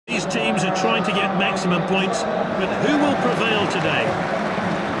teams are trying to get maximum points, but who will prevail today?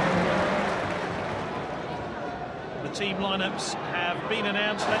 The team lineups have been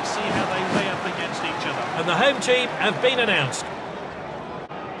announced. Let's see how they weigh up against each other. And the home team have been announced.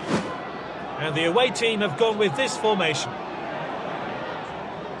 And the away team have gone with this formation.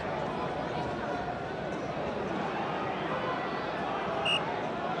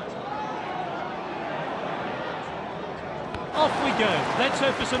 Off we go. Let's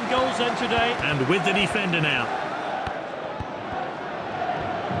hope for some goals then today. And with the defender now.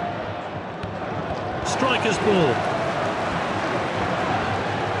 Striker's ball.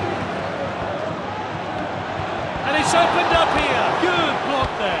 And it's opened up here. Good block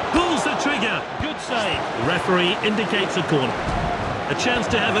there. Pulls the trigger. Good save. The referee indicates a corner. A chance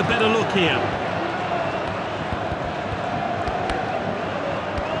to have a better look here.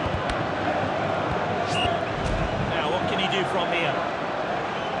 From here.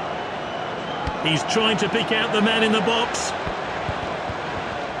 He's trying to pick out the man in the box.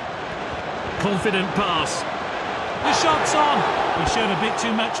 Confident pass. The shot's on. He showed a bit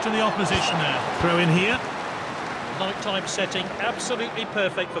too much to the opposition there. Throw in here. Night-time setting, absolutely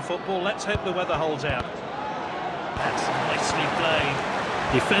perfect for football. Let's hope the weather holds out. That's nicely played.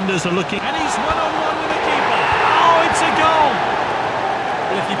 Defenders are looking. And he's one-on-one with the keeper. Oh, it's a goal!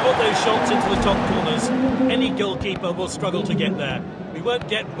 Well, if you put those shots into the top corners, any goalkeeper will struggle to get there. We won't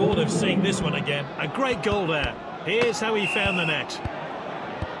get bored of seeing this one again. A great goal there. Here's how he found the net.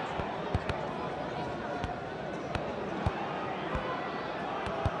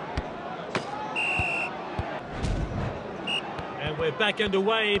 And we're back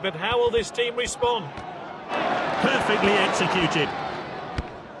underway, but how will this team respond? Perfectly executed.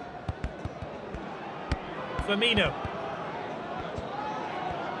 Firmino.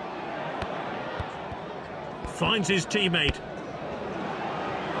 Finds his teammate.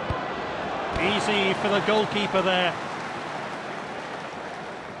 Easy for the goalkeeper there.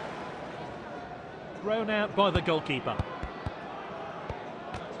 Thrown out by the goalkeeper.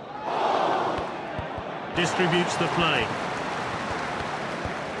 Distributes the play.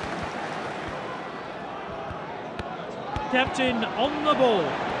 Captain on the ball.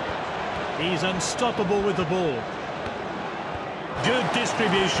 He's unstoppable with the ball. Good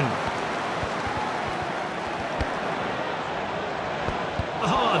distribution.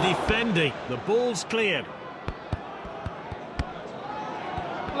 Defending. The ball's cleared.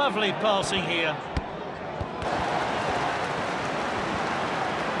 Lovely passing here.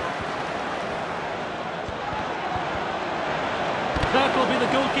 That'll be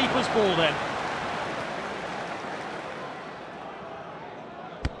the goalkeeper's ball then.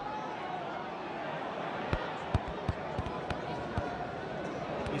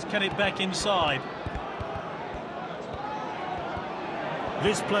 He's cut it back inside.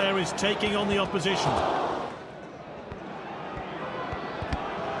 This player is taking on the opposition.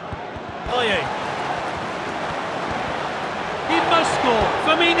 Oye. He must score.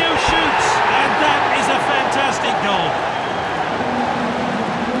 Firmino shoots. And that is a fantastic goal.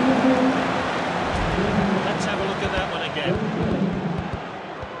 Let's have a look at that one again.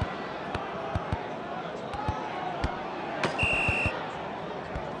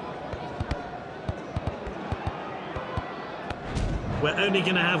 We're only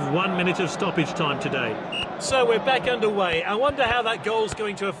going to have 1 minute of stoppage time today. So we're back underway. I wonder how that goal's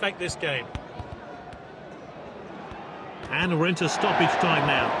going to affect this game. And we're into stoppage time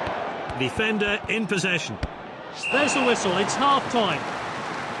now. Defender in possession. There's the whistle. It's half-time.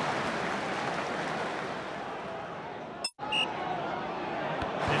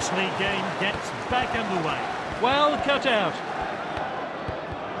 This league game gets back underway. Well cut out.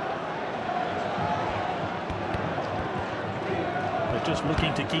 Just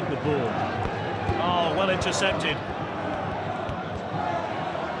looking to keep the ball. Oh, well intercepted.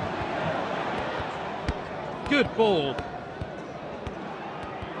 Good ball.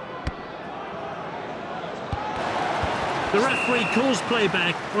 The referee calls play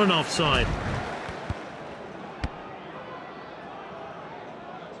back for an offside.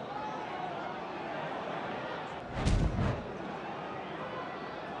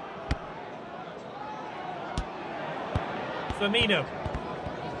 Firmino.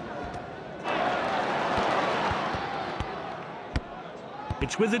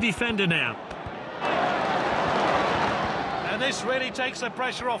 It's with the defender now. And this really takes the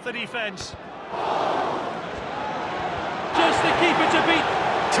pressure off the defence. Just the keeper to beat.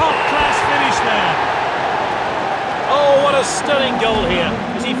 Top-class finish there. Oh, what a stunning goal here,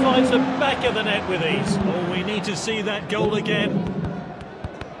 as he finds the back of the net with ease. Oh, we need to see that goal again.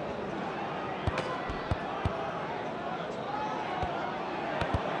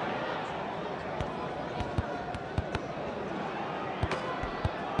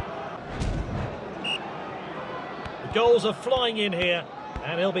 goals are flying in here,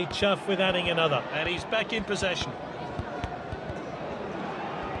 and he'll be chuffed with adding another. And he's back in possession.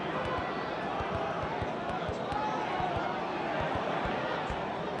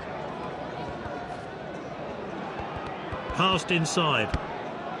 Passed inside.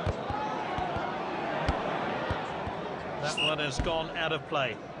 That one has gone out of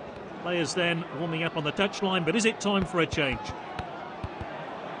play. Players then warming up on the touchline, but is it time for a change?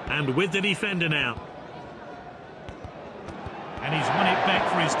 And with the defender now. And he's won it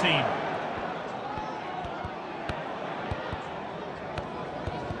back for his team.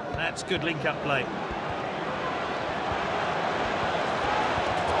 That's good link-up play.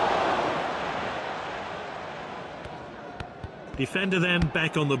 Defender then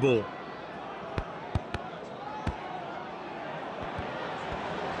back on the ball.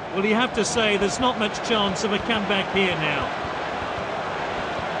 Well, you have to say there's not much chance of a comeback here now.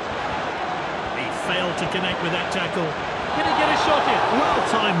 He failed to connect with that tackle. Can he get a shot in? Well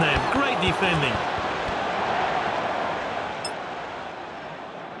timed then. Great defending.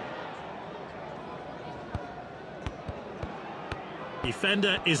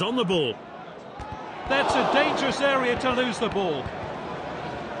 Defender is on the ball. That's a dangerous area to lose the ball.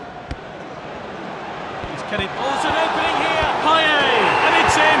 He's can it. Oh, it's an opening here. High, and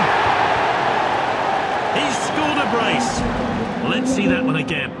it's in. He's scored a brace. Let's see that one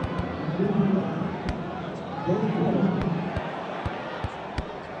again.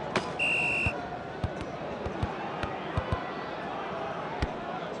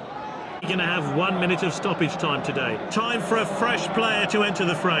 You're going to have 1 minute of stoppage time today. Time for a fresh player to enter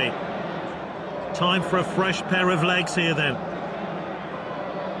the fray. Time for a fresh pair of legs here then.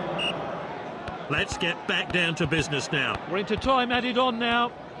 Let's get back down to business now. We're into time added on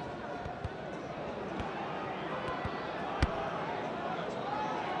now.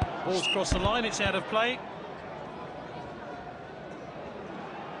 Ball's crossed the line, it's out of play.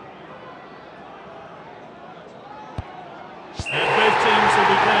 And both teams will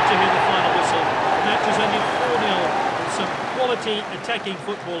be glad to hear the final whistle. The match is only 4-0 with some quality attacking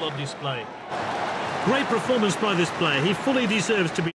football on display. Great performance by this player. He fully deserves to be